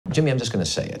Jimmy, I'm just going to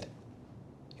say it.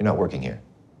 You're not working here.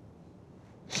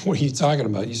 What are you talking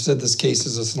about? You said this case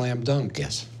is a slam dunk.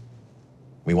 Yes.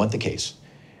 We want the case.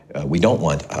 We don't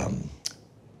want,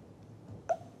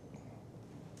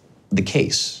 the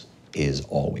case is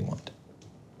all we want.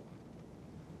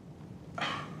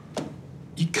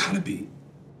 You gotta be.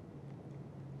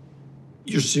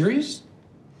 You're serious?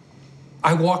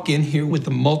 I walk in here with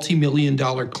a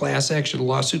multi-million-dollar class action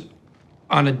lawsuit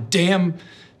on a damn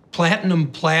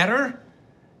platinum platter?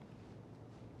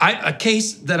 A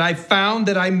case that I found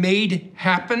that I made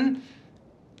happen?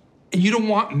 And you don't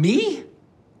want me?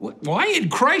 Why in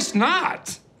Christ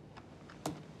not?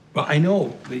 Well, I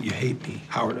know that you hate me,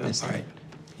 Howard. All right.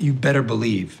 You better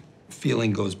believe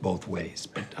feeling goes both ways,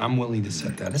 but I'm willing to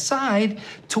set that aside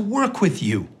to work with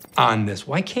you on this.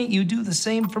 Why can't you do the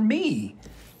same for me?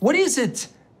 What is it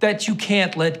that you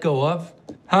can't let go of,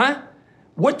 huh?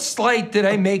 What slight did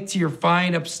I make to your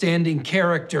fine, upstanding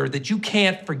character that you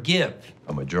can't forgive?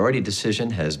 A majority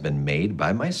decision has been made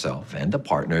by myself and the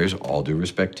partners, all due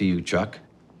respect to you, Chuck.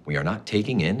 We are not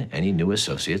taking in any new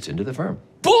associates into the firm.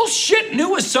 Bullshit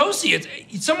new associates.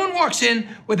 Someone walks in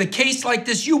with a case like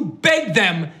this, you beg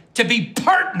them to be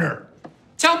partner.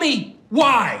 Tell me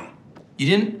why. You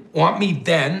didn't want me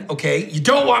then, okay? You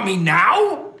don't want me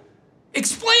now?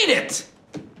 Explain it.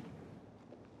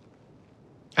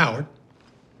 Howard,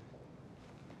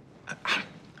 I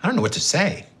don't know what to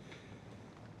say.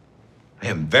 I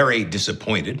am very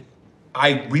disappointed.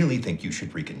 I really think you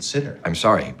should reconsider. I'm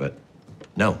sorry, but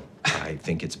no. I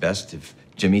think it's best if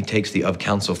Jimmy takes the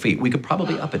of-counsel fee. We could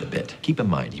probably up it a bit. Keep in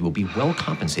mind, he will be well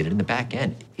compensated in the back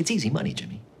end. It's easy money,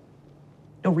 Jimmy.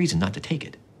 No reason not to take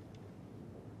it.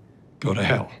 Go to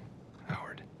hell,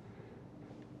 Howard.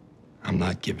 I'm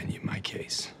not giving you my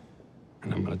case.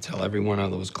 And I'm gonna tell every one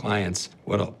of those clients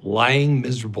what a lying,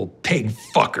 miserable pig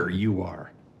fucker you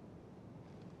are.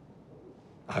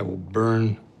 I will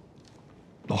burn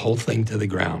the whole thing to the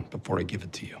ground before I give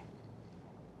it to you.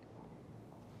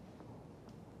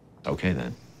 Okay,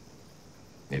 then.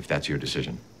 If that's your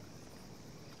decision.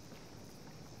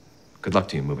 Good luck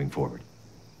to you moving forward.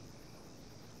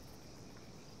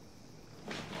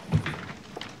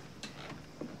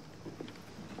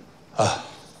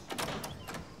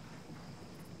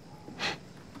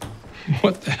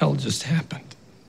 What the hell just happened?